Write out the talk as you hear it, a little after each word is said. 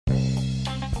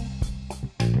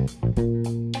Hey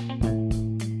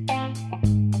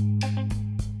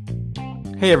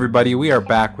everybody, we are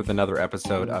back with another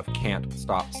episode of Can't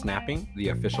Stop Snapping, the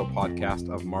official podcast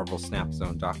of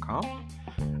MarvelSnapZone.com.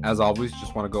 As always,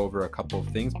 just want to go over a couple of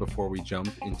things before we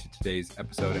jump into today's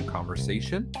episode and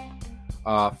conversation.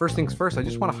 First things first, I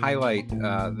just want to highlight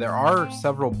there are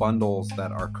several bundles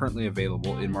that are currently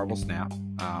available in Marvel Snap.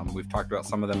 We've talked about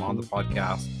some of them on the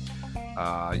podcast.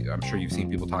 I'm sure you've seen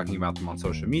people talking about them on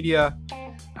social media.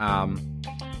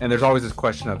 And there's always this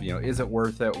question of, is it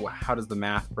worth it? How does the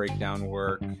math breakdown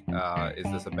work? Is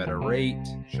this a better rate?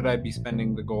 Should I be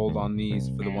spending the gold on these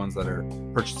for the ones that are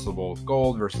purchasable with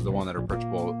gold versus the one that are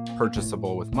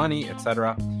purchasable with money,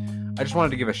 etc.? I just wanted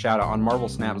to give a shout out on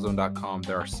MarvelSnapZone.com.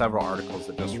 There are several articles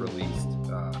that just released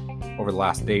over the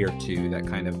last day or two that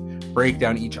kind of break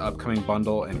down each upcoming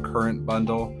bundle and current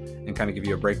bundle and kind of give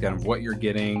you a breakdown of what you're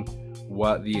getting,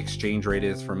 what the exchange rate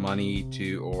is for money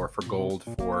or for gold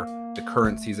for the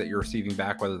currencies that you're receiving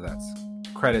back, whether that's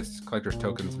credits, collector's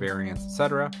tokens, variants,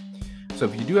 etc. So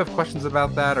if you do have questions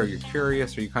about that, or you're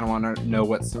curious, or you kind of want to know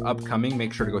what's upcoming,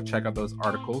 make sure to go check out those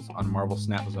articles on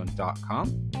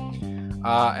MarvelSnapZone.com.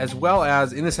 As well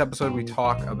as in this episode, we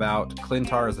talk about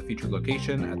Klyntar as the featured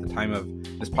location. At the time of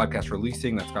this podcast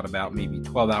releasing, that's got about maybe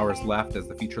 12 hours left as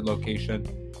the featured location.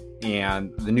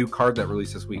 And the new card that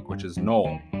released this week, which is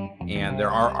Knull. And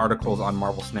there are articles on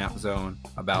Marvel Snap Zone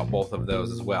about both of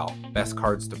those as well. Best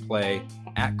cards to play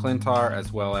at Klyntar,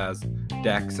 as well as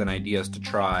decks and ideas to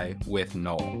try with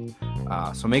Knull.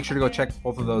 So make sure to go check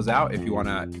both of those out if you want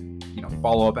to,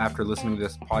 follow up after listening to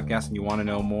this podcast and you want to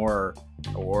know more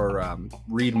or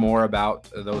read more about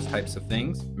those types of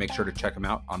things. Make sure to check them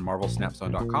out on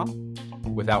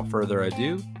MarvelSnapZone.com. Without further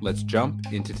ado, let's jump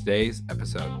into today's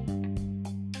episode.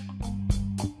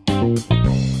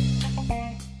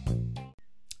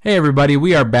 Hey everybody,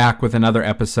 we are back with another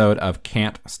episode of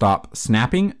Can't Stop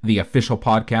Snapping, the official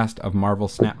podcast of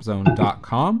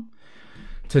MarvelSnapZone.com.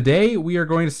 Today we are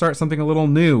going to start something a little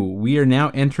new. We are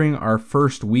now entering our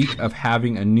first week of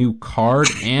having a new card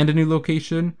and a new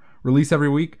location release every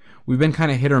week. We've been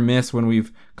kind of hit or miss when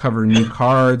we've covered new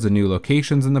cards and new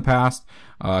locations in the past.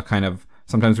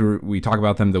 Sometimes we talk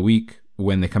about them the week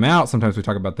when they come out. Sometimes we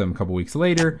talk about them a couple weeks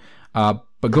later.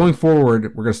 But going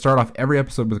forward, we're going to start off every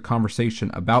episode with a conversation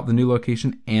about the new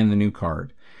location and the new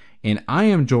card. And I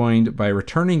am joined by a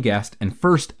returning guest and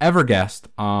first ever guest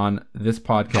on this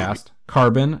podcast,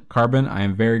 Cqrbon. Cqrbon, I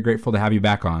am very grateful to have you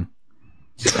back on.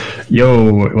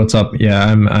 Yo, what's up?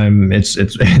 Yeah,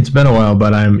 it's been a while,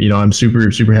 but I'm super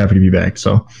happy to be back.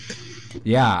 So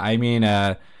yeah, I mean,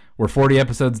 we're 40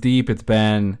 episodes deep. It's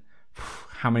been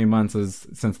how many months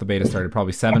since the beta started?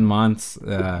 Probably 7 months.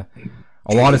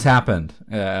 A lot has happened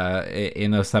in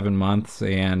those 7 months,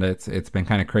 and it's been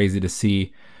kind of crazy to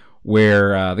see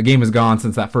where the game has gone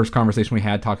since that first conversation we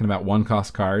had talking about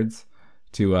one-cost cards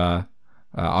to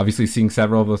obviously seeing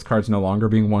several of those cards no longer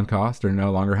being one-cost or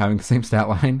no longer having the same stat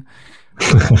line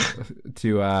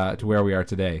to where we are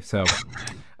today. So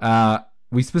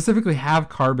we specifically have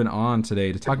Cqrbon on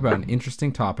today to talk about an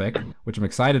interesting topic, which I'm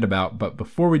excited about. But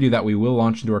before we do that, we will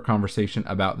launch into our conversation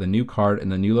about the new card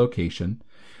and the new location.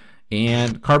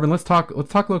 And Cqrbon, let's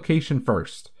talk location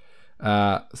first.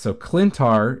 So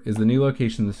Klyntar is the new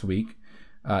location this week.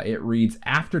 It reads,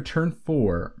 after turn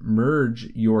 4, merge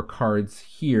your cards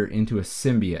here into a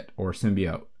symbiote or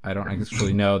symbiote. I don't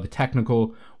actually know the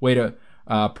technical way to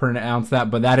pronounce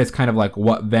that, but that is kind of like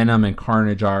what Venom and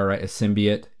Carnage are, right? A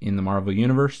symbiote in the Marvel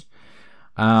Universe.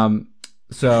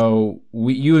 So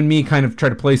you and me kind of tried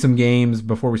to play some games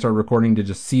before we started recording to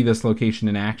just see this location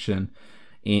in action.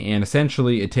 And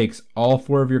essentially, it takes all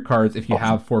 4 of your cards, if you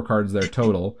have 4 cards there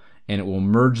total, and it will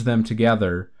merge them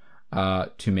together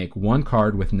to make one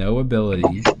card with no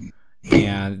ability,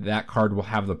 and that card will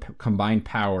have the combined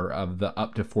power of the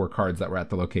up to 4 cards that were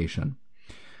at the location.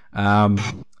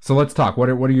 So let's talk. What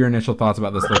are your initial thoughts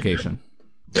about this location?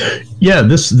 Yeah,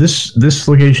 this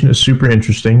location is super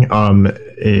interesting.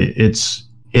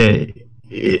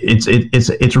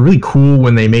 It's really cool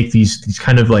when they make these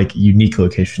kind of like unique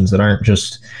locations that aren't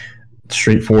just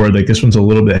straightforward. Like this one's a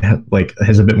little bit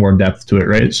has a bit more depth to it,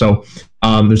 right? So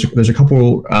there's a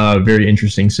couple very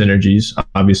interesting synergies,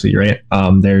 obviously, right?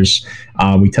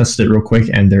 We tested it real quick,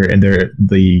 and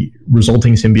the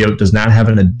resulting symbiote does not have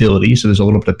an ability, so there's a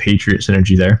little bit of Patriot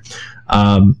synergy there.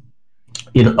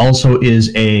 It also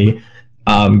is a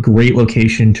great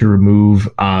location to remove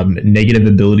negative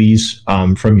abilities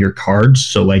from your cards.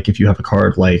 So like if you have a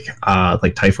card like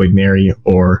Typhoid Mary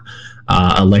or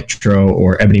Electro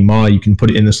or Ebony Maw, you can put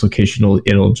it in this location.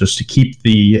 It'll just to keep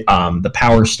the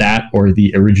power stat or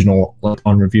the original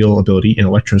on reveal ability in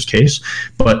Electro's case,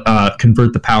 but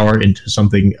convert the power into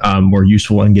something more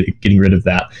useful and getting rid of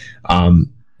that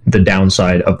the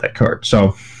downside of that card.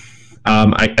 So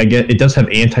I get it does have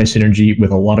anti-synergy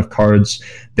with a lot of cards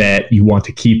that you want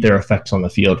to keep their effects on the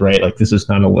field, right? Like this is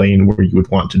not a lane where you would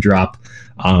want to drop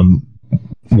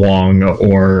Wong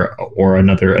or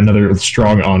another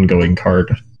strong ongoing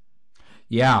card.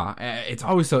 Yeah, it's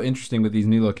always so interesting with these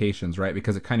new locations, right?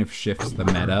 Because it kind of shifts the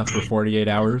meta for 48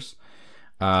 hours.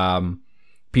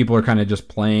 People are kind of just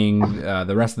playing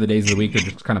the rest of the days of the week. They're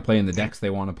just kind of playing the decks they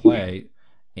want to play.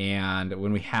 And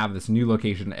when we have this new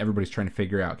location, everybody's trying to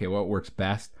figure out, okay, what works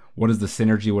best? What is the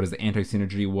synergy? What is the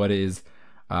anti-synergy? What is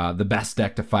the best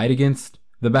deck to fight against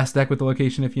the best deck with the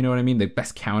location, if you know what I mean? The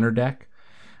best counter deck.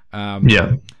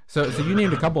 Yeah. So you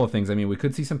named a couple of things. I mean, we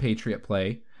could see some Patriot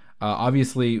play.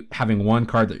 Obviously, having one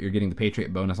card that you're getting the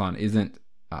Patriot bonus on isn't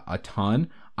a ton.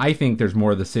 I think there's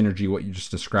more of the synergy, what you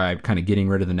just described, kind of getting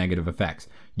rid of the negative effects.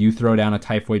 You throw down a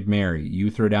Typhoid Mary. You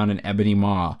throw down an Ebony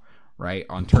Maw, right?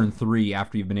 On turn 3,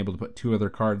 after you've been able to put 2 other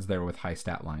cards there with high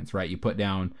stat lines, right? You put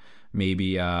down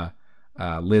maybe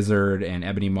Lizard and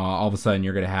Ebony Maw. All of a sudden,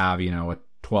 you're going to have, a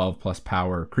 12 plus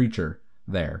power creature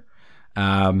there.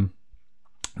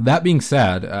 That being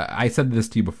said, I said this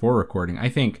to you before recording. I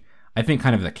think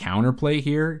kind of the counterplay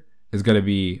here is going to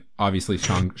be obviously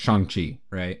Shang-Chi,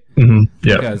 right? Mm-hmm.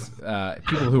 Yeah. Because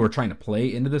people who are trying to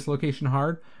play into this location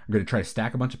hard are going to try to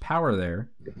stack a bunch of power there,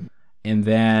 and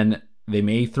then they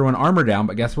may throw an armor down,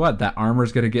 but guess what? That armor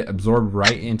is going to get absorbed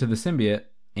right into the symbiote,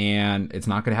 and it's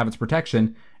not going to have its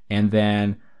protection. And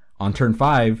then on turn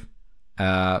 5,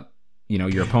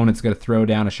 your opponent's going to throw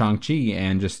down a Shang-Chi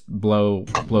and just blow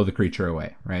the creature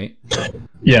away, right?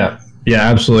 Yeah,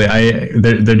 absolutely.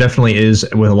 There definitely is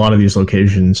with a lot of these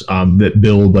locations that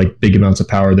build like big amounts of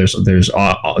power. There's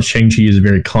Shang-Chi is a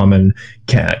very common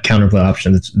counterplay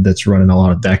option that's run in a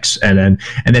lot of decks, and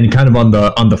then kind of on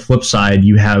the flip side,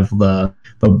 you have the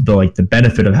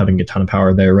benefit of having a ton of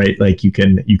power there, right? Like you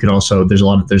can also there's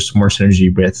more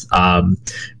synergy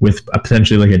with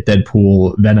potentially like a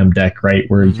Deadpool Venom deck, right?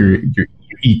 Where you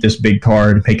eat this big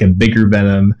card, make a bigger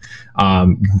Venom.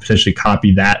 You can potentially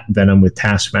copy that Venom with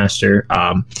Taskmaster.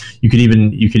 You could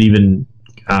even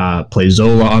play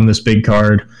Zola on this big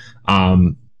card.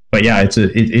 But yeah, it's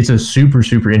a super,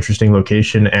 super interesting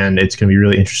location, and it's going to be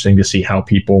really interesting to see how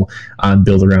people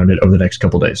build around it over the next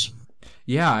couple days.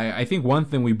 Yeah, I think one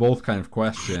thing we both kind of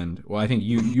questioned, well, I think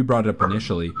you brought it up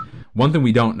initially, one thing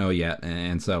we don't know yet,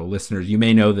 and so listeners, you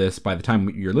may know this by the time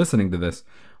you're listening to this,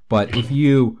 but if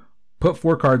you put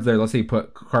 4 cards there, let's say you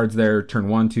put cards there, turn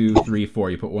 1, 2, 3, 4,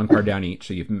 you put 1 card down each,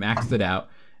 so you've maxed it out,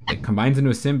 it combines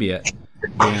into a symbiote,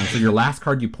 and so your last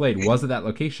card you played was at that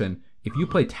location. If you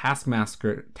play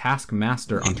Taskmaster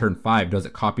on turn 5, does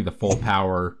it copy the full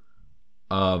power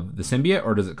of the symbiote,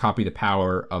 or does it copy the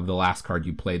power of the last card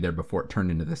you played there before it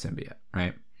turned into the symbiote,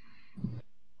 right?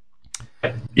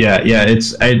 Yeah.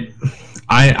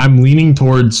 I'm leaning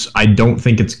towards I don't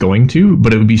think it's going to,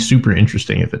 but it would be super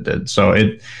interesting if it did. So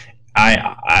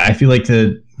I feel like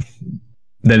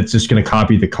that it's just going to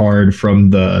copy the card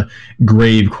from the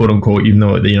grave, quote unquote, even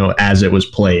though as it was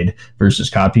played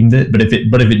versus copying it. But if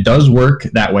it does work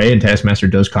that way, and Taskmaster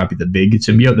does copy the big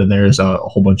symbiote, then there's a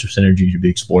whole bunch of synergy to be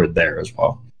explored there as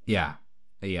well. Yeah.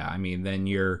 I mean, then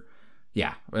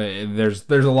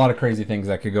there's a lot of crazy things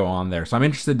that could go on there. So I'm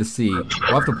interested to see. We'll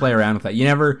have to play around with that. You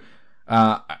never.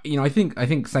 I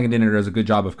think Second Dinner does a good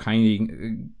job of kind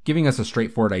of giving us a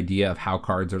straightforward idea of how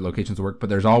cards or locations work, but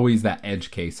there's always that edge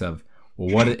case of,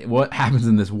 well, what happens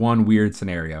in this one weird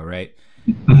scenario, right?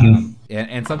 Mm-hmm.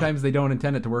 And sometimes they don't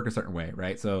intend it to work a certain way,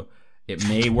 right? So it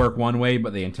may work one way,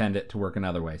 but they intend it to work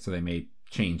another way, so they may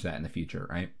change that in the future,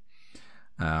 right?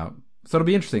 So it'll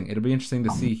be interesting. It'll be interesting to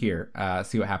see here,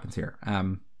 see what happens here.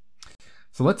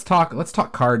 So let's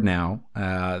talk card now.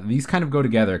 These kind of go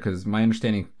together because my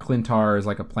understanding, Klyntar is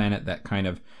like a planet that kind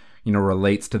of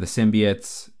relates to the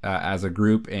symbiotes as a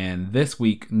group. And this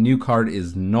week, new card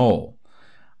is Knull.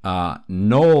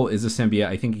 Knull is a symbiote.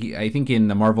 I think in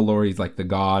the Marvel lore he's like the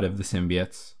god of the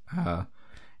symbiotes.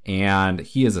 And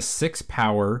he is a 6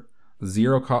 power, a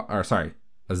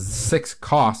 6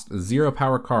 cost, 0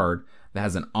 power card that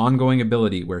has an ongoing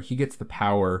ability where he gets the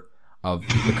power of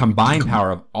the combined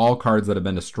power of all cards that have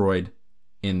been destroyed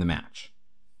in the match.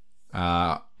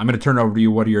 I'm going to turn it over to you.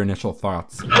 What are your initial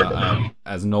thoughts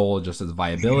as Knull, just as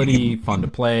viability, fun to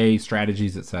play,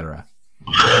 strategies, etc.?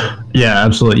 Yeah,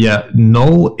 absolutely. Yeah,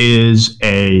 Knull is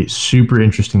a super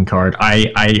interesting card.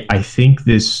 I think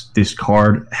this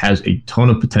card has a ton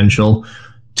of potential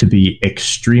to be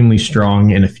extremely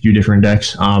strong in a few different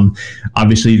decks.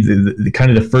 Obviously, the kind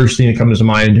of the first thing that comes to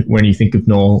mind when you think of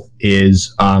Knull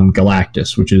is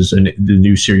Galactus, which is the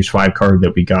new Series 5 card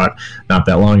that we got not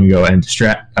that long ago. And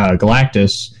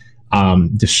Galactus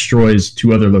destroys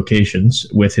 2 other locations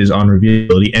with his on reveal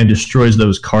ability and destroys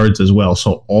those cards as well.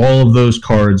 So all of those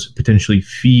cards potentially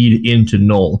feed into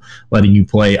Knull, letting you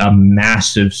play a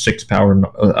massive 6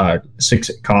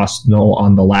 cost Knull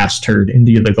on the last turn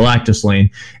into the Galactus lane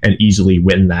and easily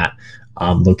win that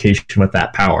location with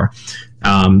that power.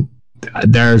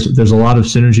 There's a lot of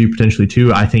synergy potentially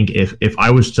too. I think if I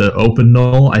was to open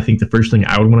Knull, I think the first thing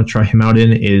I would want to try him out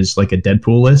in is like a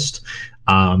Deadpool list.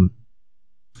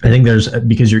 I think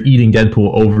because you're eating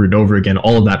Deadpool over and over again,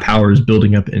 all of that power is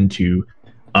building up into,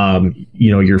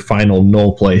 your final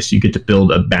Knull place. You get to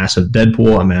build a massive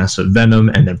Deadpool, a massive Venom,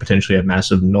 and then potentially a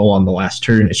massive Knull on the last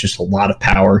turn. It's just a lot of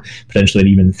power, potentially at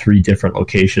even 3 different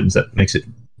locations. That makes it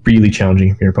really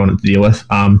challenging for your opponent to deal with.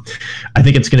 I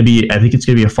think it's going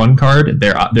to be a fun card.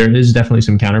 There is definitely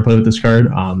some counterplay with this card.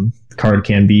 The card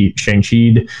can be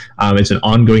Shang-Chi'd. It's an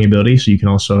ongoing ability, so you can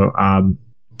also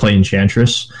play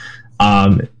Enchantress.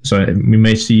 So we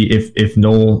may see if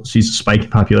Knull sees a spike in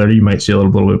popularity, you might see a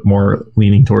little bit more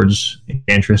leaning towards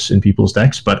Enchantress in people's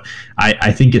decks. But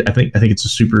I think it's a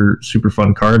super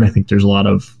fun card. I think there's a lot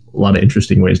of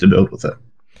interesting ways to build with it.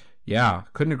 Yeah,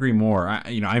 couldn't agree more.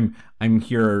 I'm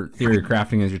here theory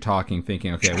crafting as you're talking,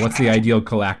 thinking, okay, what's the ideal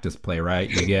Galactus play, right?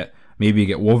 You get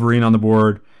Wolverine on the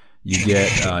board, you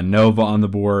get Nova on the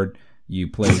board, you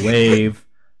play Wave.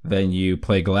 Then you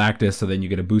play Galactus, so then you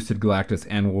get a boosted Galactus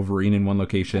and Wolverine in one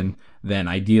location. Then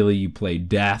ideally you play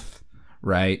Death,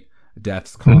 right?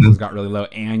 Death's cost has got really low,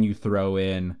 and you throw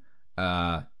in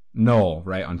Knull,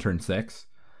 right, on turn 6.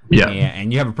 Yeah.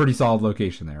 And you have a pretty solid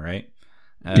location there, right?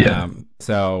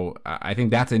 So I think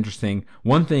that's interesting.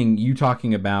 One thing, you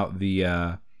talking about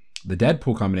the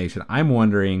Deadpool combination, I'm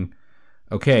wondering,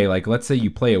 okay, like let's say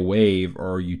you play a Wave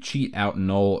or you cheat out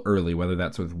Knull early, whether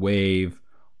that's with Wave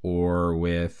or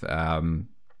with I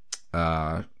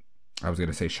was going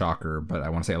to say Shocker, but I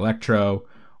want to say Electro,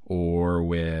 or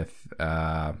with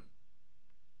I'm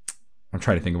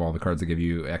trying to think of all the cards that give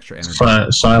you extra energy.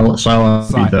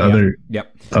 Psylocke,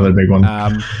 other big one.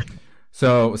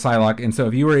 So Psylocke, and so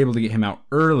if you were able to get him out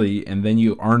early and then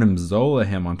you Arnim Zola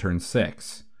him on turn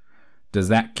 6, does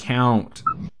that count?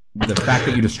 The fact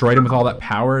that you destroyed him with all that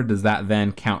power, does that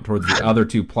then count towards the other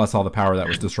 2 plus all the power that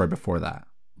was destroyed before that?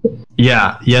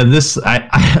 Yeah. This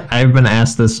I've been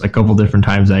asked this a couple different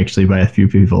times actually by a few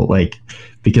people, like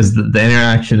because the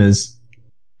interaction it's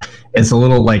a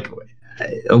little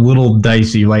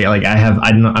dicey.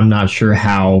 I'm not sure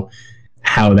how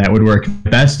that would work.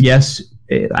 Best, yes,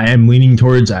 I am leaning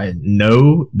towards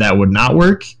no, that would not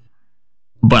work.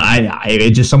 But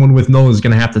I just someone with Knull is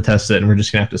going to have to test it, and we're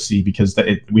just going to have to see because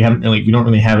we don't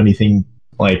really have anything.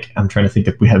 Like I'm trying to think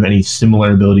if we have any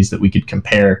similar abilities that we could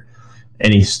compare.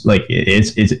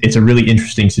 It's a really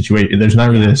interesting situation. There's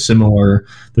not really there's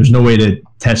no way to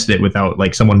test it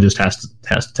without someone just has to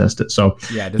test it. So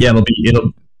sorry,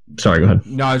 go ahead.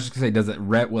 No, I was just gonna say, does it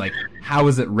how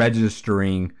is it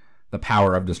registering the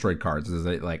power of destroyed cards? Is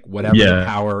it whatever the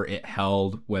power it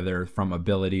held, whether from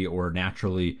ability or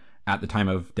naturally at the time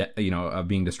of of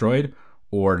being destroyed,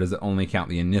 or does it only count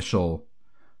the initial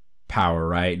power?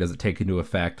 Right? Does it take into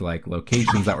effect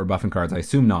locations that were buffing cards? I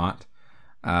assume not.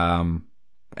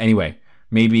 Anyway,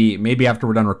 maybe after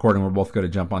we're done recording, we're both going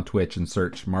to jump on Twitch and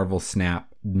search Marvel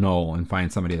Snap Knull and find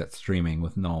somebody that's streaming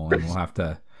with Knull, and we'll have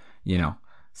to,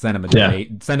 send him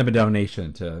a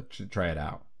donation to try it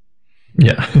out.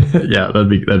 Yeah, yeah,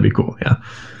 that'd be cool.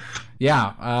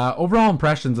 Yeah. Overall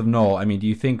impressions of Knull. I mean, do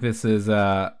you think this is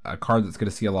a card that's going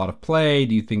to see a lot of play?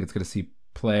 Do you think it's going to see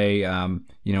play,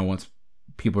 once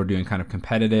people are doing kind of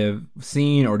competitive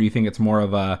scene, or do you think it's more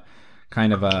of a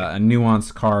kind of a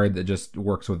nuanced card that just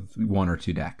works with 1 or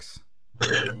 2 decks?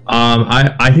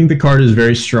 I think the card is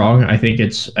very strong. I think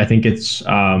it's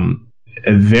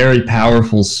a very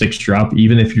powerful 6-drop,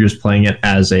 even if you're just playing it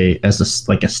as a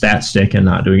stat stick and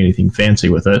not doing anything fancy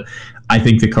with it. I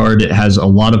think the card, it has a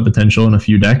lot of potential in a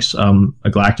few decks. A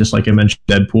Galactus, like I mentioned,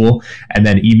 Deadpool, and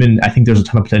then even I think there's a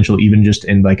ton of potential even just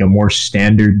in a more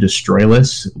standard destroy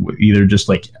list, either just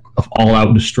an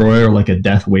all-out destroy or a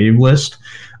death wave list.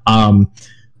 And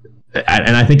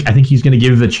I think he's going to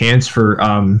give a chance for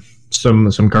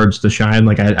some cards to shine.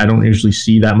 Like I don't usually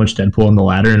see that much Deadpool on the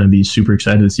ladder, and I'd be super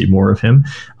excited to see more of him.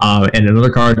 And another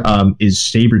card is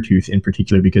Sabretooth in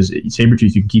particular, because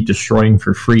Sabretooth you can keep destroying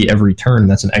for free every turn.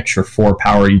 That's an extra 4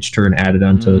 power each turn added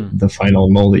onto the final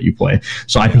Knull that you play.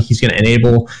 So I think he's going to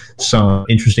enable some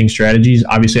interesting strategies.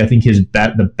 Obviously, I think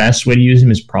the best way to use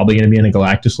him is probably going to be in a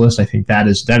Galactus list. I think that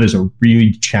is a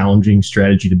really challenging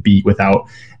strategy to beat without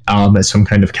some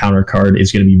kind of counter card.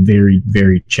 Is going to be very,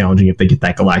 very challenging if they get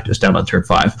that Galactus down on turn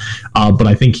 5. But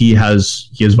I think he has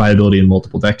viability in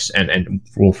multiple decks, and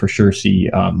we'll for sure see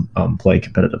play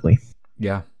competitively.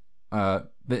 Yeah.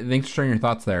 Thanks for sharing your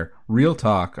thoughts there. Real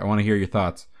talk. I want to hear your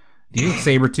thoughts. Do you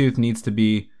think Sabretooth needs to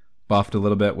be buffed a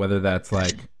little bit, whether that's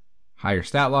like higher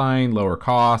stat line, lower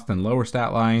cost, and lower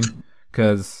stat line?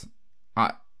 Because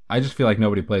I just feel like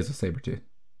nobody plays with Sabretooth.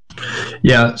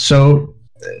 Yeah, so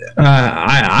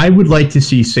I would like to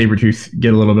see Sabretooth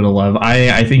get a little bit of love.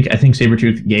 I think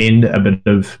Sabretooth gained a bit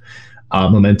of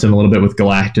momentum a little bit with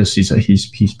Galactus.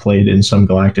 He's played in some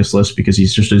Galactus lists because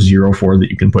he's just a 0/4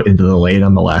 that you can put into the lane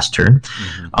on the last turn.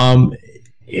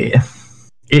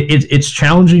 It's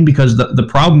challenging because the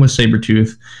problem with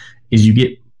Sabretooth is you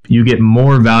get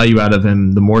more value out of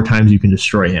him the more times you can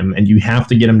destroy him, and you have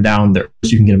to get him down. The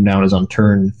first you can get him down is on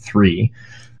turn 3,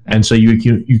 and so you're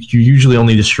usually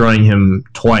only destroying him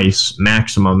twice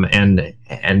maximum, and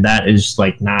that is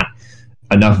like not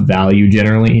enough value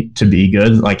generally to be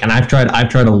good. Like, and I've tried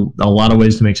a lot of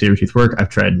ways to make Sabretooth work. I've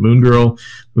tried Moon Girl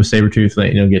with Sabretooth,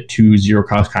 get 2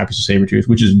 0-cost copies of Sabretooth,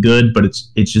 which is good, but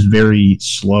it's just very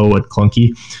slow and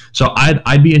clunky. So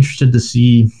I'd be interested to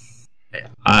see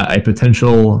a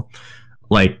potential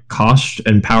like cost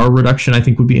and power reduction. I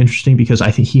think would be interesting, because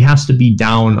I think he has to be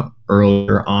down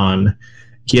earlier on.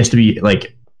 He has to be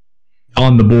like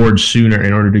on the board sooner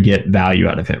in order to get value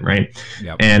out of him, right?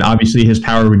 Yep. And obviously his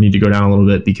power would need to go down a little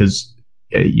bit, because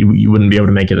you wouldn't be able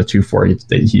to make it a 2/4.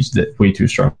 He's way too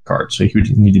strong card, so he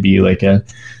would need to be like a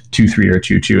 2/3 or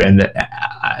 2/2. And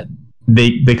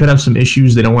they could have some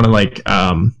issues. They don't want to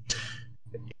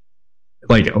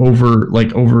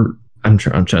over. I'm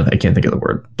trying. I can't think of the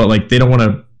word, but like they don't want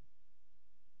to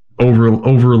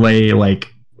overlay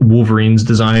like Wolverine's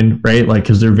design, right? Like,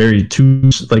 because they're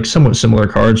like somewhat similar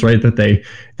cards, right? That they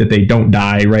don't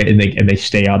die, right? And they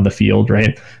stay on the field,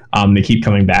 right? They keep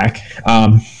coming back.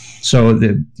 So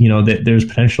there's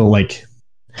potential like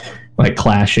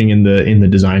clashing in the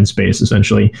design space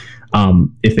essentially,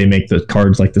 if they make the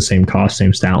cards like the same cost,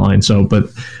 same stat line. So, but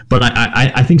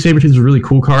I think Sabretooth is a really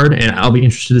cool card, and I'll be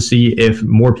interested to see if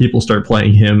more people start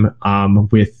playing him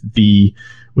with the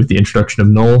introduction of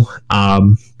Knull.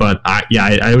 But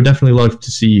I would definitely love to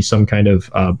see some kind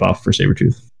of buff for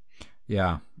Sabretooth.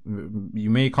 Yeah, you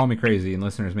may call me crazy, and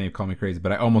listeners may call me crazy,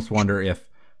 but I almost wonder if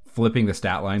flipping the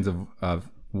stat lines of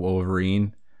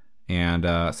Wolverine and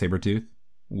Sabretooth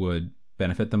would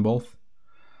benefit them both.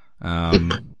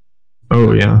 Oh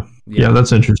yeah,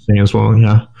 that's interesting as well.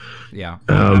 Yeah.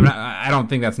 I don't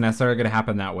think that's necessarily going to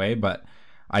happen that way, but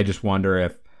I just wonder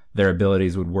if their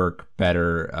abilities would work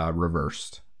better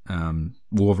reversed.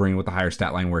 Wolverine with the higher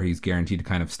stat line, where he's guaranteed to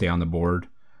kind of stay on the board,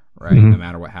 right, no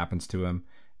matter what happens to him,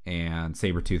 and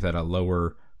Sabretooth at a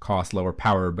lower cost, lower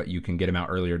power, but you can get him out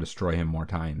earlier, destroy him more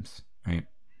times, right?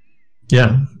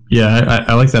 Yeah,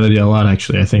 I like that idea a lot.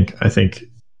 Actually, I think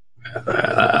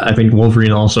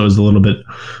Wolverine also is a little bit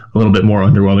more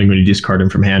underwhelming when you discard him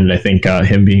from hand. And I think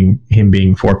him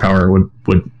being 4 power would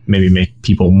maybe make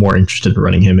people more interested in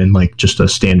running him in like just a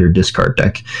standard discard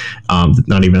deck,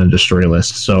 not even a destroy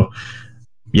list. So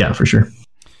yeah, for sure.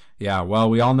 Yeah, well,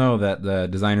 we all know that the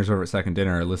designers over at Second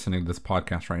Dinner are listening to this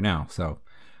podcast right now, so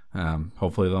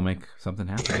hopefully they'll make something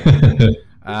happen.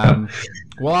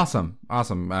 Well, awesome.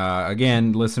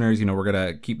 Again, listeners, we're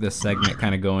going to keep this segment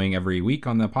kind of going every week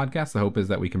on the podcast. The hope is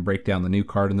that we can break down the new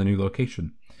card in the new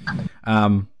location.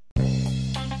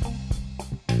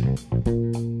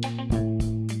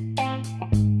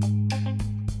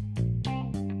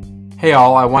 Hey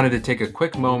all, I wanted to take a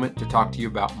quick moment to talk to you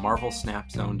about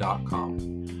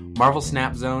MarvelSnapZone.com. Marvel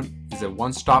Snap Zone is a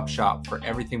one-stop shop for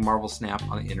everything Marvel Snap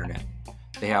on the internet.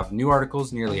 They have new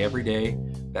articles nearly every day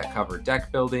that cover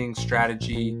deck building,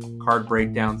 strategy, card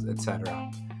breakdowns,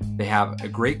 etc. They have a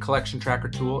great collection tracker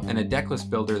tool and a deck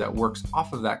list builder that works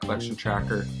off of that collection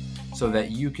tracker so that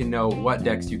you can know what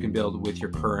decks you can build with your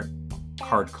current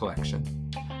card collection.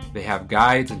 They have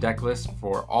guides and deck lists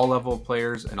for all level of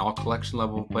players and all collection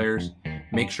level of players.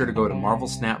 Make sure to go to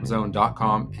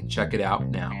MarvelSnapZone.com and check it out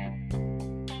now.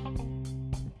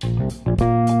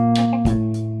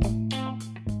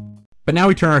 But now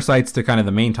we turn our sights to kind of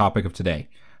the main topic of today.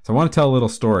 So I want to tell a little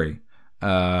story.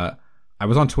 I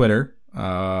was on Twitter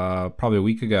probably a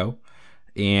week ago,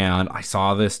 and I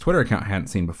saw this Twitter account I hadn't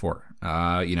seen before.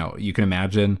 You can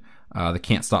imagine the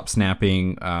Can't Stop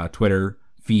Snapping Twitter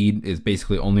feed is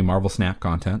basically only Marvel Snap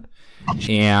content.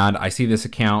 And I see this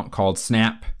account called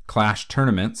Snap Clash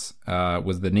Tournaments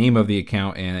was the name of the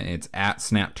account, and it's at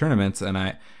Snap Tournaments.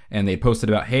 And they posted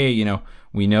about, hey,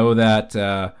 we know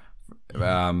that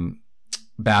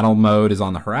battle mode is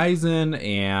on the horizon,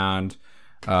 and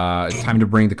it's time to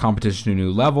bring the competition to a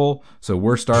new level. So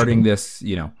we're starting this,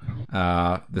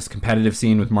 this competitive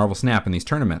scene with Marvel Snap in these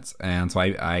tournaments. And so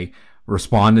I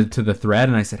responded to the thread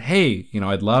and I said, hey,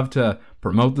 I'd love to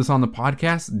promote this on the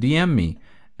podcast. DM me.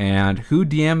 And who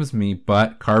DMs me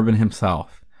but Cqrbon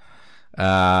himself?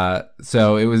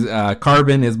 So it was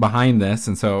Cqrbon is behind this,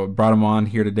 and so I brought him on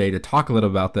here today to talk a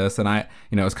little about this. And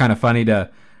it was kind of funny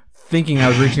thinking I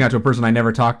was reaching out to a person I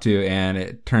never talked to, and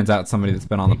it turns out somebody that's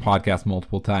been on the podcast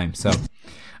multiple times. So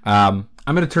I'm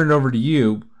going to turn it over to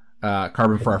you,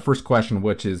 Cqrbon, for our first question,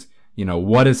 which is,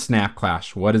 what is Snap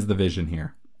Clash? What is the vision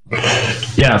here?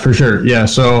 Yeah, for sure. Yeah,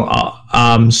 so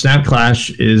Snap Clash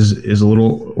is a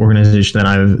little organization that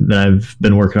I've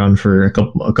been working on for a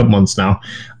couple months now,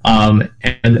 and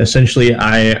essentially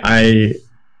I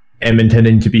am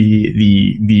intending to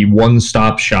be the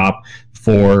one-stop shop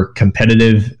for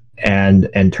competitive and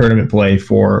tournament play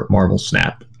for Marvel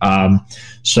Snap.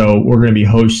 So we're going to be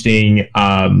hosting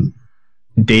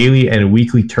daily and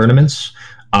weekly tournaments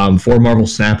for Marvel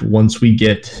Snap once we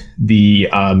get the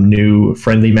new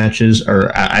friendly matches,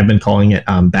 or I've been calling it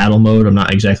battle mode. I'm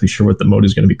not exactly sure what the mode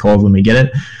is going to be called when we get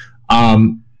it,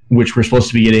 which we're supposed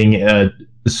to be getting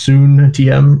soon,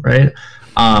 TM, right?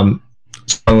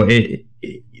 So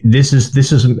this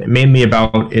is mainly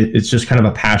about it's just kind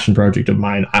of a passion project of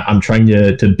mine. I'm trying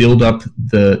to build up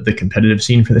the competitive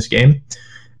scene for this game,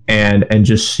 and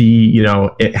just see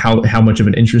how much of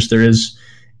an interest there is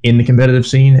in the competitive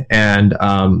scene, and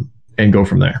go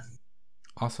from there.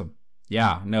 Awesome.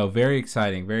 Yeah, no, very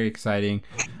exciting. Very exciting.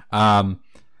 I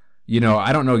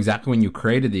don't know exactly when you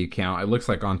created the account. It looks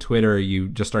like on Twitter you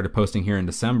just started posting here in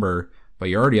December, but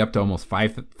you're already up to almost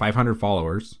 500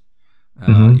 followers.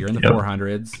 You're in the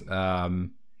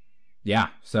 400s. Yeah,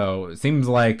 so it seems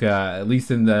like at least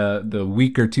in the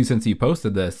week or two since you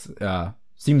posted this,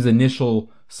 seems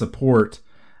initial support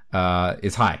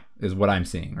is high, is what I'm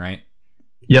seeing, right?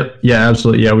 Yep. Yeah,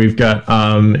 absolutely. Yeah, we've got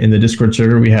in the Discord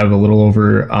server we have a little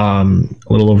over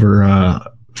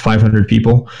 500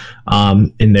 people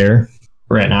in there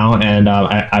right now, and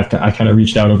I kind of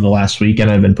reached out over the last week,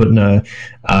 and I've been putting a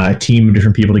team of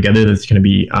different people together that's going to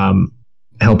be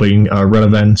helping run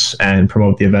events and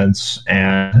promote the events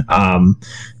and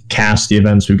cast the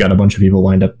events. We've got a bunch of people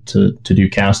lined up to do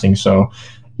casting. So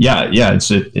yeah, it's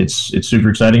super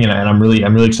exciting, and I'm really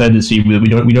excited to see. We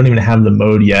don't even have the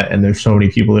mode yet, and there's so many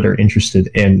people that are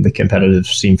interested in the competitive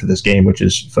scene for this game, which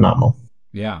is phenomenal.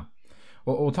 Yeah,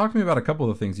 well, talk to me about a couple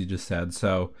of the things you just said.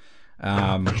 So,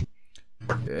 you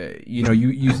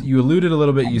alluded a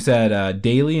little bit. You said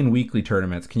daily and weekly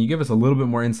tournaments. Can you give us a little bit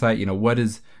more insight? Do you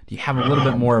have a little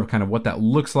bit more of kind of what that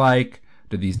looks like?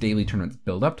 Do these daily tournaments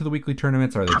build up to the weekly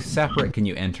tournaments? Are they separate? Can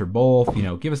you enter both?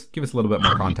 Give us a little bit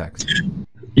more context.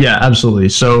 Yeah, absolutely.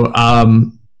 So, a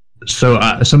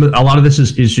lot of this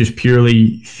is just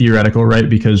purely theoretical, right?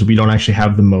 Because we don't actually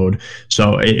have the mode.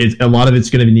 So a lot of it's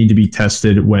going to need to be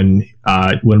tested when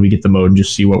we get the mode and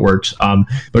just see what works.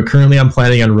 But currently, I'm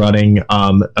planning on running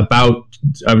about,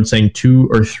 I would say, 2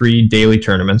 or 3 daily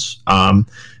tournaments,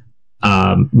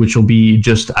 which will be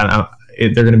just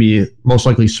they're going to be most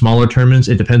likely smaller tournaments.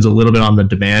 It depends a little bit on the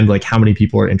demand, like how many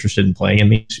people are interested in playing in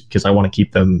these, because I want to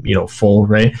keep them, full,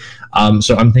 right?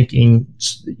 So I'm thinking,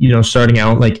 starting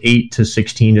out like 8 to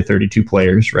 16 to 32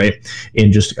 players, right?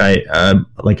 In just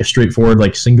like a straightforward,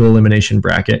 like single elimination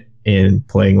bracket, in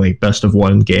playing like best of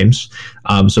 1 games.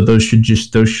 So those should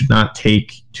not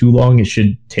take too long. It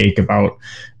should take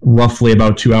roughly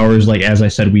about 2 hours. Like, as I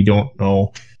said, we don't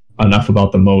know enough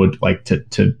about the mode, like to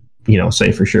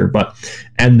say for sure.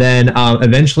 And then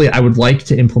eventually I would like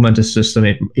to implement a system.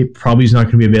 It probably is not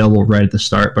going to be available right at the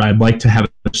start, but I'd like to have a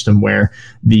system where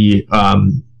the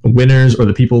winners, or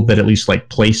the people that at least like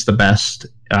place the best,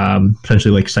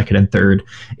 potentially like second and third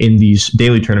in these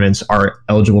daily tournaments, are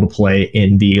eligible to play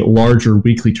in the larger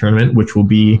weekly tournament, which will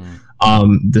be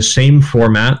the same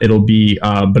format. It'll be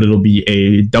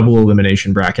a double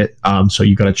elimination bracket. So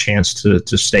you got a chance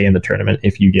to stay in the tournament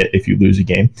if you lose a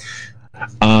game.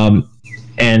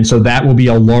 And so that will be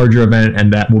a larger event,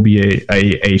 and that will be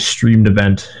a streamed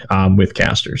event with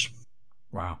casters.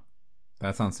 Wow,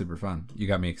 that sounds super fun. You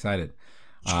got me excited.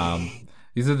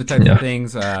 These are the types of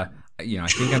things. I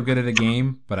think I'm good at a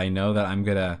game, but I know that I'm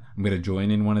gonna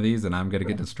join in one of these and I'm gonna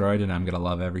get destroyed and I'm gonna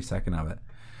love every second of it.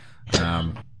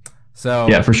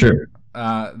 Yeah, for sure.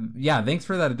 Yeah, thanks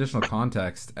for that additional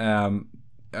context.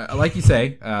 Like you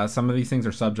say, some of these things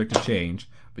are subject to change,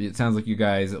 but it sounds like you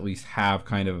guys at least have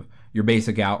kind of your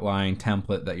basic outline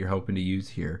template that you're hoping to use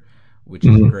here, which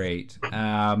is great.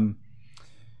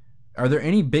 Are there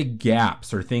any big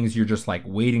gaps or things you're just like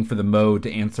waiting for the mode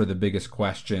to answer the biggest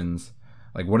questions?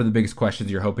 Like, what are the biggest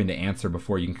questions you're hoping to answer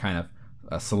before you can kind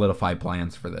of solidify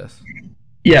plans for this?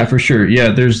 Yeah, for sure.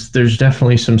 Yeah, there's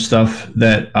definitely some stuff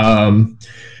that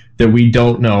that we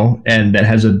don't know and that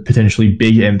has a potentially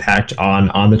big impact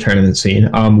on the tournament scene.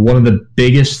 One of the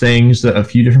biggest things that a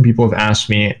few different people have asked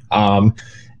me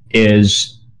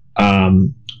is,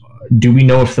 do we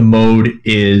know if the mode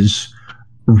is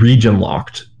region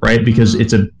locked? Right, because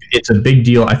it's a big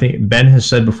deal. I think Ben has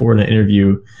said before in an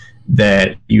interview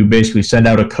that you basically send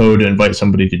out a code to invite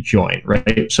somebody to join,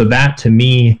 right? So that, to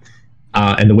me,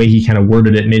 and the way he kind of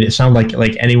worded it, made it sound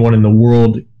like anyone in the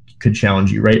world could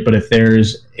challenge you, right? But if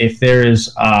there's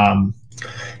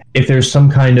some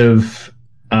kind of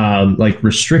like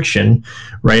restriction,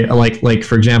 right? Like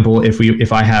for example,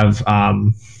 if I have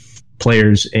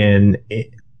players in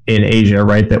Asia,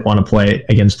 right, that want to play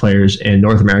against players in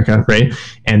North America, right,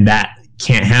 and that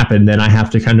can't happen, then I have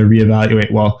to kind of reevaluate,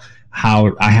 well,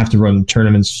 how I have to run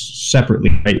tournaments separately,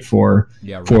 right, for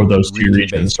those two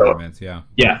regions. So,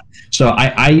 so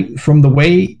I from the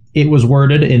way it was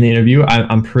worded in the interview,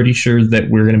 I'm pretty sure that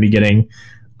we're going to be getting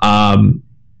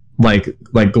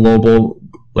like global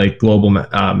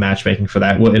matchmaking for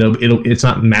that. Well, it's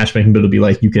not matchmaking, but it'll be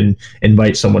like you can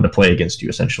invite someone to play against you,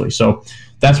 essentially. So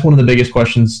that's one of the biggest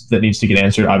questions that needs to get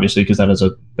answered, obviously, because that has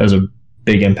a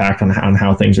big impact on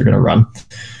how things are going to run.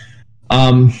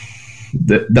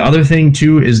 The other thing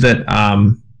too is that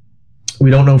we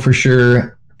don't know for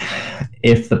sure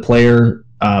if the player.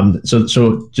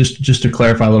 So just to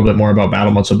clarify a little bit more about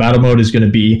battle mode. So battle mode is going to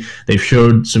be, they've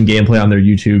showed some gameplay on their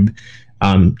YouTube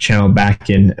channel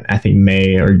back in, I think,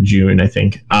 May or June, I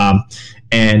think.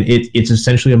 And it's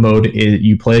essentially a mode.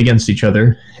 You play against each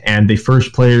other, and the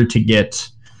first player to get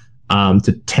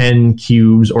to 10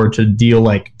 cubes or to deal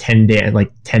like 10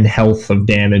 health of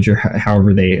damage, or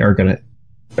however they are going to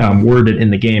word it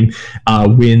in the game,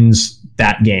 wins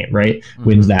that game, right?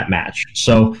 Wins that match.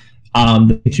 So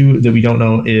the two that we don't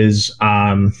know is,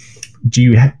 do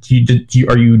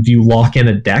you lock in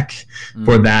a deck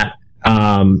for that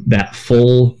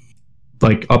full,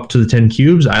 like, up to the 10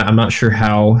 cubes? I'm not sure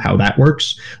how that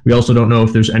works. We also don't know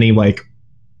if there's any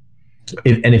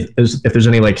if there's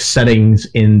any like settings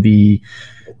in the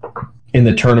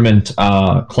tournament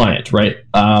client, right?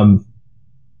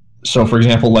 So for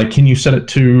example, like, can you set it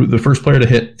to the first player to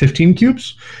hit 15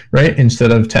 cubes, right,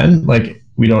 instead of 10? Like,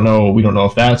 we don't know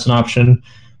if that's an option.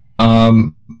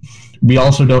 We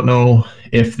also don't know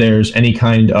if there's any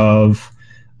kind of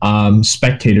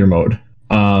spectator mode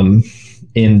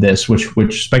in this,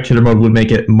 which spectator mode would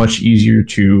make it much easier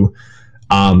to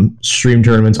stream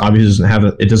tournaments. Obviously,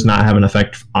 it does not have an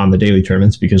effect on the daily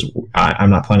tournaments because I'm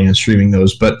not planning on streaming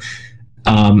those. But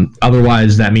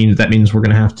otherwise, that means we're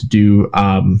gonna have to do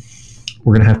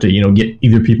get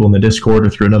either people in the Discord or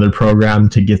through another program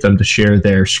to get them to share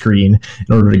their screen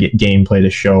in order to get gameplay to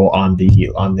show on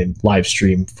the live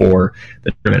stream for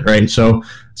the tournament, right? So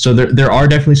there are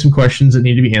definitely some questions that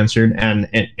need to be answered, and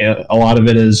a lot of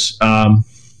it is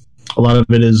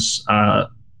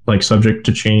like subject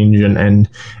to change, and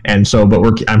so,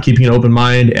 but I'm keeping an open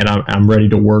mind, and I'm ready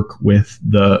to work with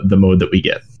the mode that we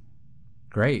get.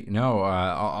 Great. No,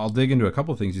 I'll dig into a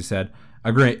couple of things you said.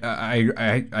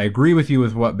 I agree with you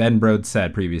with what Ben Brode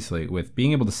said previously, with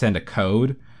being able to send a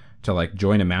code to like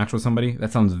join a match with somebody.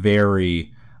 That sounds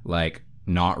very like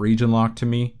not region locked to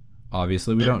me.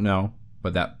 Obviously, we don't know,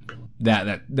 but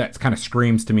that kind of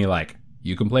screams to me like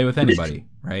you can play with anybody,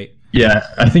 right? Yeah,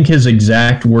 I think his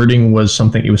exact wording was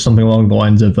something along the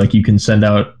lines of like, you can send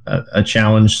out a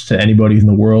challenge to anybody in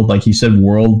the world. Like, he said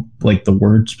world, like the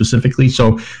word specifically.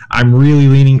 So I'm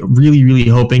really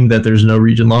hoping that there's no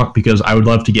region lock, because I would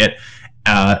love to get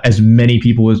as many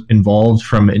people as involved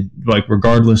from, like,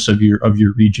 regardless of your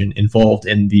region, involved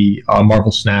in the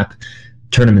Marvel Snap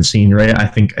tournament scene, right? I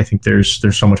think there's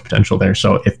so much potential there.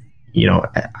 So if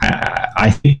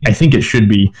I think it should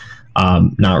be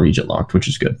not region locked, which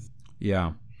is good.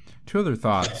 Yeah. Two other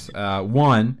thoughts.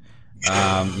 One,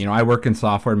 I work in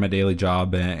software in my daily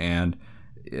job, and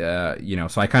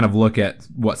so I kind of look at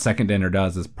what Second Dinner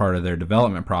does as part of their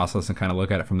development process and kind of look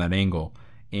at it from that angle.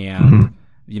 And,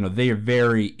 they are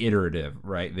very iterative,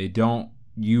 right? They don't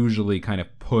usually kind of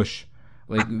push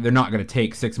like they're not going to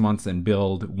take 6 months and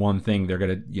build one thing. They're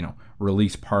going to,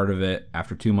 release part of it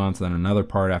after 2 months, then another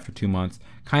part after 2 months.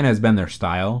 Kind of has been their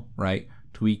style, right?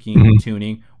 Tweaking and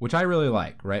tuning, which I really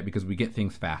like, right? Because we get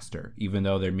things faster, even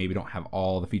though they maybe don't have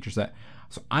all the feature set.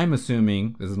 So I'm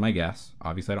assuming, this is my guess,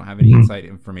 obviously I don't have any inside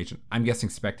information. I'm guessing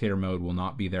spectator mode will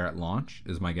not be there at launch,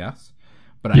 is my guess.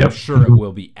 But I'm sure it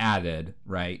will be added,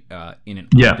 right, in an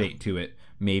update to it,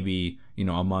 maybe,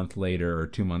 a month later or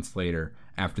 2 months later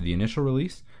after the initial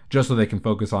release, just so they can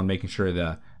focus on making sure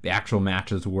the actual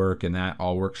matches work and that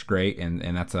all works great and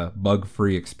that's a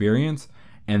bug-free experience.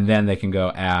 And then they can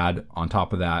go add on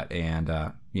top of that and,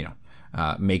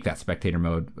 make that spectator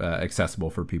mode accessible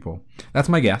for people. That's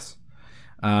my guess.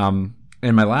 And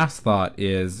my last thought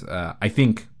is, I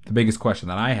think the biggest question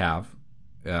that I have,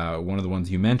 one of the ones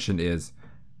you mentioned is,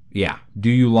 do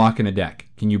you lock in a deck?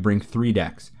 Can you bring 3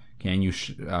 decks? Can you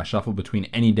shuffle between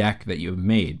any deck that you've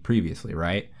made previously,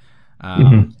 right?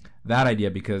 That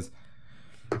idea, because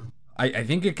I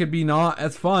think it could be not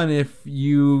as fun if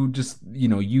you just,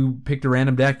 you picked a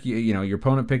random deck, your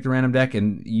opponent picked a random deck,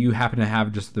 and you happen to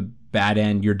have just the bad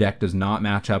end. Your deck does not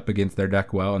match up against their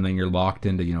deck well, and then you're locked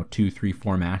into, 2, 3,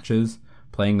 4 matches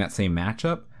playing that same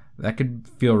matchup. That could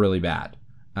feel really bad.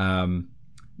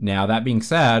 Now, that being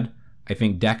said, I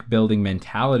think deck building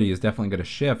mentality is definitely going to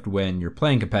shift when you're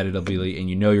playing competitively and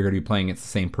you're going to be playing against the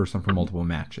same person for multiple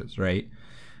matches, right?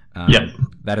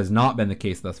 That has not been the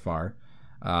case thus far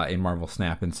in Marvel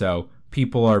Snap. And so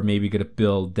people are maybe going to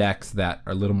build decks that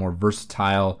are a little more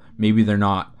versatile. Maybe they're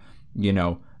not, they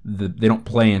don't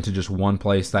play into just one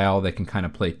play style. They can kind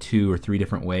of play 2 or 3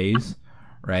 different ways,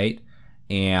 right?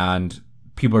 And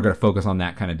people are going to focus on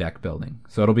that kind of deck building.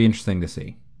 So it'll be interesting to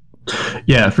see.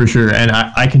 Yeah, for sure. And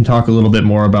I can talk a little bit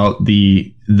more about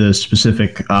the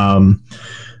specific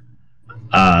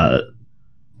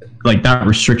like not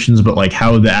restrictions, but like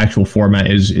how the actual format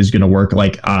is going to work.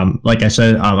 Like I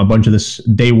said, a bunch of this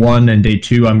day 1 and day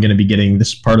 2, I'm going to be getting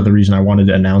this. Part of the reason I wanted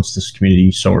to announce this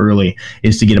community so early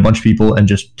is to get a bunch of people and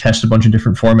just test a bunch of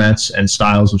different formats and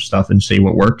styles of stuff and see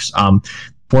what works.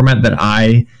 Format that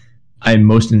I'm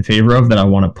most in favor of, that I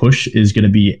want to push, is going to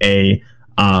be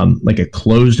like a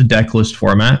closed deck list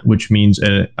format, which means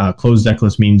a closed deck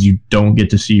list means you don't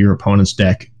get to see your opponent's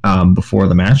deck before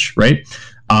the match, right?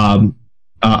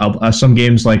 Some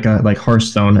games like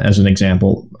Hearthstone, as an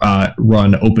example,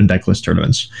 run open deck list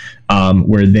tournaments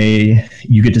where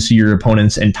you get to see your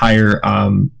opponent's entire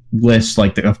list,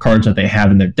 of cards that they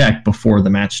have in their deck before the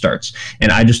match starts.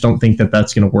 And I just don't think that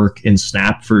that's going to work in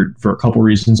Snap for a couple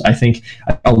reasons. I think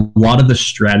a lot of the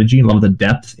strategy and a lot of the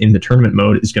depth in the tournament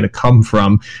mode is going to come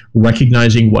from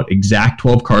recognizing what exact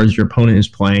 12 cards your opponent is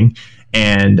playing,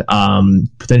 and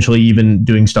potentially even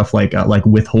doing stuff like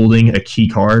withholding a key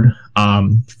card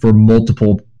for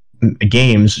multiple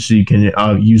games, so you can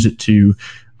use it to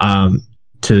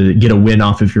get a win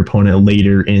off of your opponent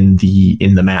later in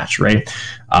the match, right?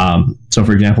 So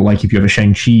for example, like if you have a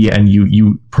Shang-Chi and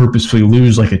you purposefully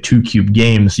lose like a 2-cube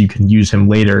game so you can use him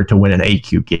later to win an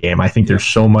 8-cube game. I think there's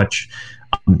so much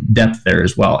depth there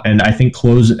as well. And I think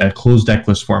a closed deck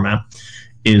list format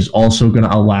is also going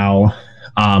to allow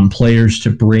players to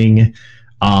bring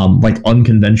like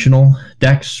unconventional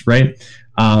decks, right?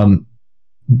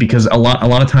 Because a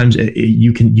lot of times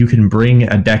you can bring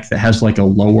a deck that has like a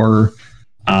lower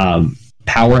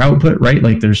power output, right?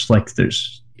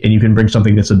 And you can bring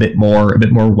something that's a bit more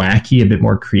wacky, a bit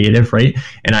more creative, right?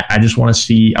 And I just want to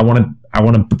see, I want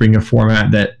to bring a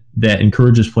format that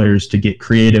encourages players to get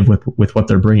creative with what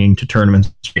they're bringing to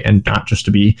tournaments, and not just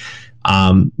to be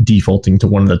defaulting to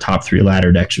one of the top 3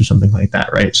 ladder decks or something like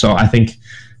that, right? So I think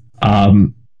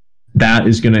that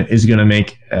is gonna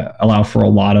make allow for a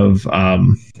lot of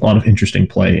interesting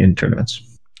play in tournaments.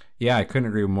 Yeah, I couldn't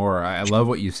agree more. I love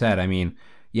what you said. I mean,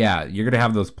 yeah, you're gonna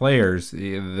have those players.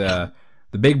 The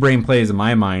big brain plays in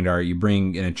my mind are you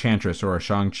bring an Enchantress or a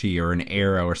Shang-Chi or an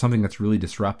Arrow or something that's really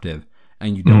disruptive,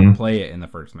 and you don't play it in the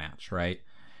first match, right?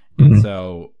 And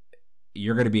so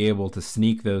you're going to be able to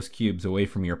sneak those cubes away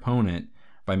from your opponent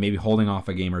by maybe holding off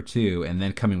a game or 2 and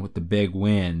then coming with the big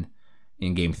win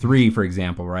in game 3, for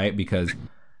example, right? Because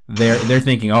they're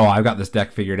thinking, oh, I've got this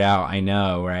deck figured out. I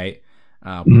know, right?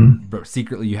 But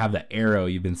secretly you have that Arrow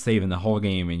you've been saving the whole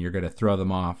game, and you're going to throw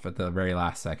them off at the very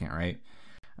last second, right?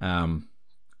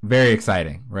 Very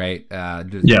exciting, right?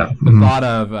 The thought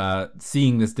of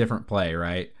seeing this different play,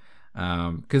 right?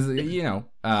 Because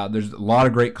there's a lot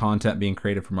of great content being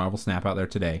created for Marvel Snap out there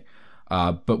today,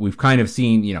 but we've kind of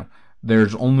seen,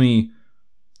 there's only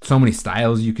so many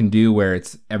styles you can do where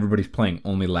it's everybody's playing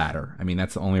only ladder. I mean,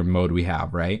 that's the only mode we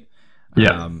have, right?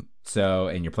 So,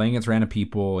 and you're playing against random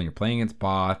people and you're playing against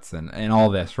bots and all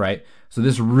this, right? So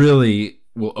this really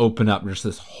will open up just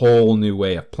this whole new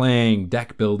way of playing,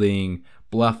 deck building,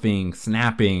 bluffing,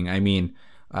 snapping. I mean,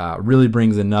 really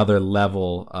brings another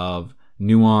level of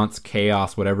nuance,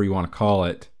 chaos, whatever you want to call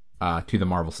it, to the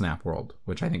Marvel Snap world,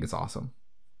 which I think is awesome.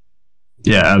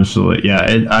 Yeah, absolutely. Yeah,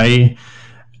 I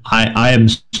am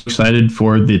so excited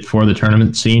for the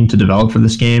tournament scene to develop for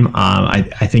this game. I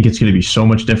think it's going to be so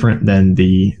much different than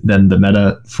the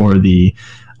meta for the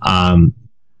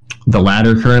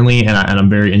ladder currently, and I'm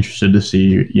very interested to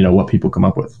see what people come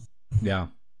up with. Yeah.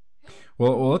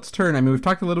 Well, let's turn. I mean, we've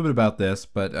talked a little bit about this,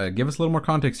 but give us a little more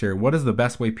context here. What is the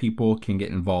best way people can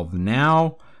get involved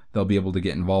now? They'll be able to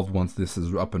get involved once this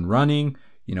is up and running.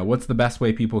 What's the best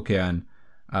way people can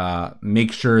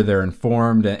make sure they're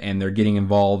informed and they're getting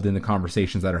involved in the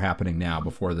conversations that are happening now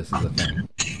before this is a thing?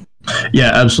 Yeah,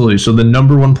 absolutely. So the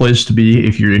number one place to be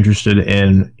if you're interested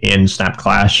in Snap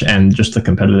Clash and just the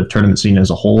competitive tournament scene as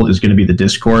a whole is going to be the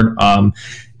Discord.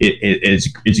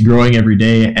 It's growing every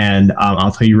day, and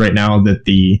I'll tell you right now that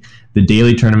the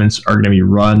daily tournaments are going to be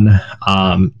run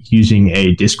using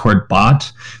a Discord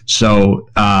bot. So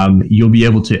you'll be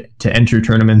able to enter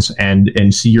tournaments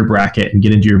and see your bracket and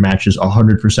get into your matches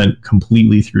 100%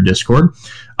 completely through Discord,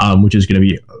 which is going to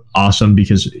be awesome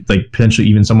because like potentially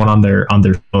even someone on their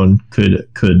phone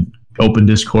could open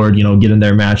Discord, get in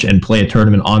their match and play a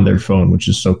tournament on their phone, which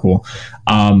is so cool.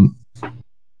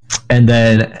 And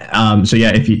then so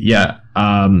yeah,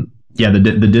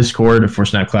 the Discord for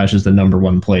Snap Clash is the number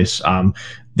one place.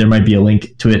 There might be a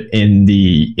link to it in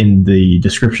the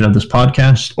description of this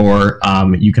podcast, or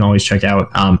you can always check out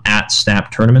at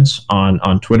Snap Tournaments on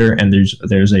Twitter, and there's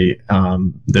the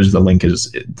link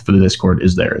for the Discord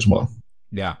is there as well.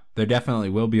 Yeah, there definitely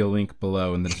will be a link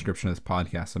below in the description of this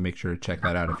podcast, so make sure to check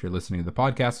that out if you're listening to the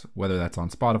podcast, whether that's on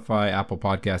Spotify, Apple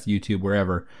Podcasts, YouTube,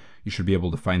 wherever. You should be able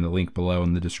to find the link below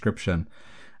in the description.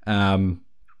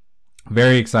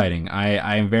 Very exciting.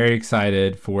 I am very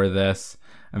excited for this.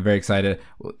 I'm very excited.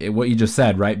 What you just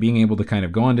said, right? Being able to kind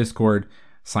of go on Discord,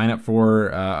 sign up for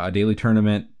a daily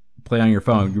tournament, play on your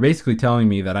phone. You're basically telling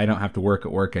me that I don't have to work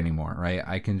at work anymore, right?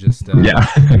 I can just I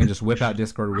can just whip out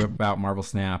Discord, whip out Marvel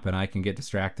Snap, and I can get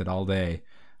distracted all day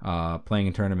playing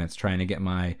in tournaments, trying to get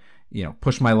my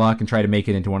push my luck and try to make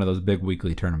it into one of those big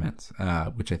weekly tournaments,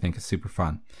 which I think is super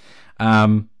fun.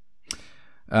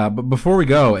 But before we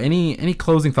go, any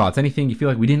closing thoughts? Anything you feel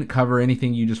like we didn't cover?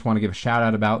 Anything you just want to give a shout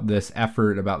out about this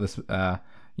effort, about this,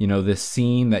 this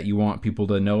scene that you want people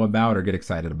to know about or get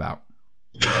excited about?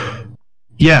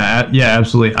 Yeah,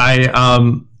 absolutely. I've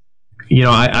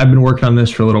been working on this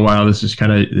for a little while. This is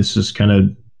kind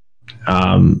of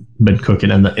been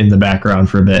cooking in the background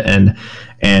for a bit, and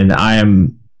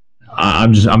I'm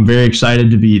very excited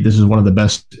to be. This is one of the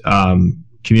best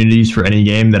communities for any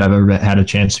game that I've ever had a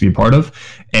chance to be a part of,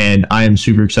 and I am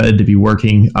super excited to be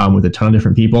working with a ton of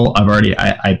different people.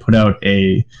 I put out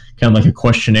a kind of like a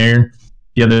questionnaire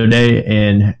the other day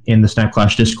in the Snap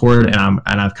Clash Discord, and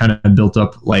I've kind of built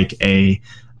up like a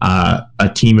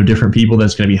team of different people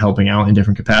that's going to be helping out in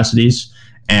different capacities.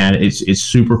 And it's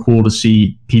super cool to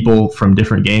see people from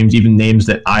different games, even names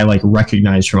that I like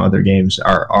recognize from other games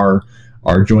are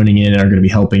joining in and are going to be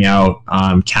helping out,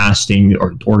 casting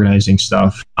or organizing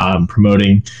stuff,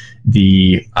 promoting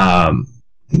the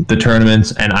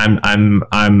tournaments. And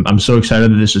I'm so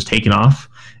excited that this is taken off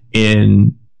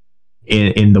in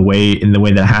the way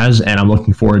that it has, and I'm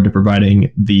looking forward to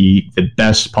providing the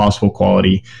best possible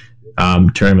quality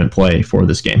tournament play for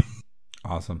this game.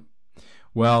 Awesome.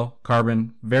 Well,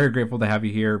 Cqrbon, very grateful to have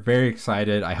you here. Very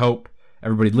excited. I hope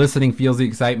everybody listening feels the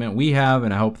excitement we have,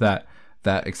 and I hope that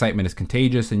excitement is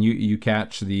contagious and you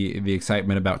catch the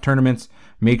excitement about tournaments.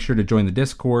 Make sure to join the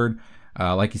Discord.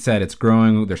 Like you said, it's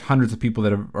growing. There's hundreds of people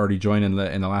that have already joined in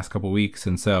the last couple of weeks,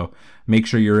 and so make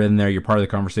sure you're in there. You're part of the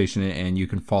conversation, and you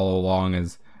can follow along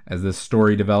as this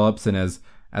story develops and as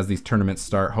these tournaments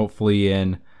start. Hopefully,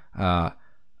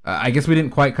 I guess we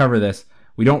didn't quite cover this.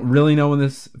 We don't really know when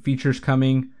this feature's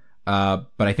coming, but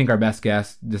I think our best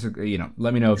guess.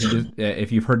 Let me know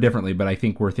if you've heard differently. But I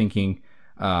think we're thinking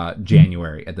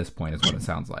January at this point is what it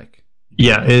sounds like.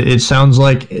 Yeah, it sounds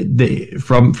like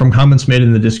from comments made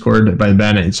in the Discord by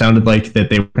Ben, it sounded like that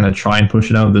they were going to try and push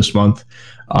it out this month.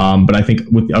 But I think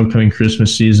with the upcoming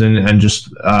Christmas season and just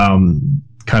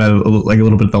kind of like a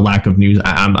little bit of the lack of news,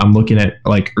 I'm looking at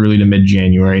like early to mid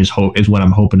January is when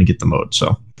I'm hoping to get the mode.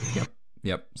 So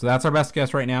yep. So that's our best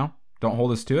guess right now. Don't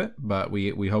hold us to it, but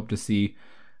we hope to see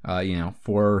 4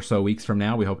 or so weeks from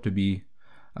now. We hope to be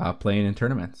playing in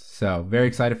tournaments. So very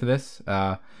excited for this.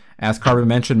 As Cqrbon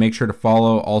mentioned, make sure to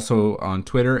follow also on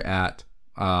Twitter at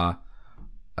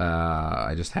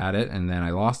I just had it, and then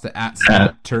I lost it at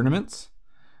Snap Tournaments.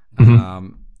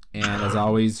 And as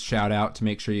always, shout out to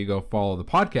make sure you go follow the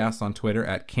podcast on Twitter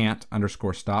at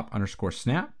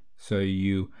 @can't_stop_snap, so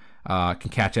you can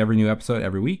catch every new episode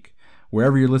every week.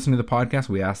 Wherever you're listening to the podcast,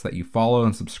 we ask that you follow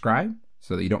and subscribe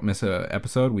so that you don't miss an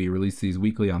episode. We release these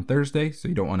weekly on Thursday, so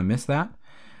you don't want to miss that.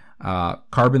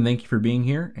 Cqrbon, thank you for being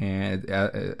here, and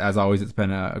as always, it's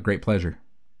been a great pleasure.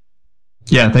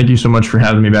 Yeah, thank you so much for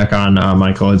having me back on,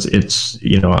 Michael. It's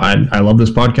I love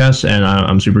this podcast, and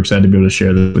I'm super excited to be able to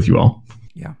share this with you all.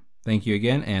 Yeah, thank you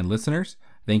again, and listeners,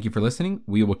 thank you for listening.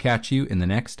 We will catch you in the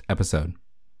next episode.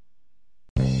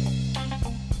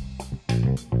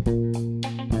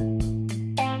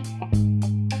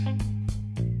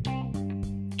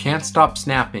 Can't Stop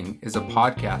Snapping is a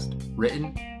podcast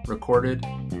written, recorded,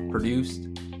 produced,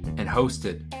 and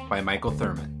hosted by Michael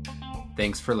Thurman.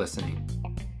 Thanks for listening.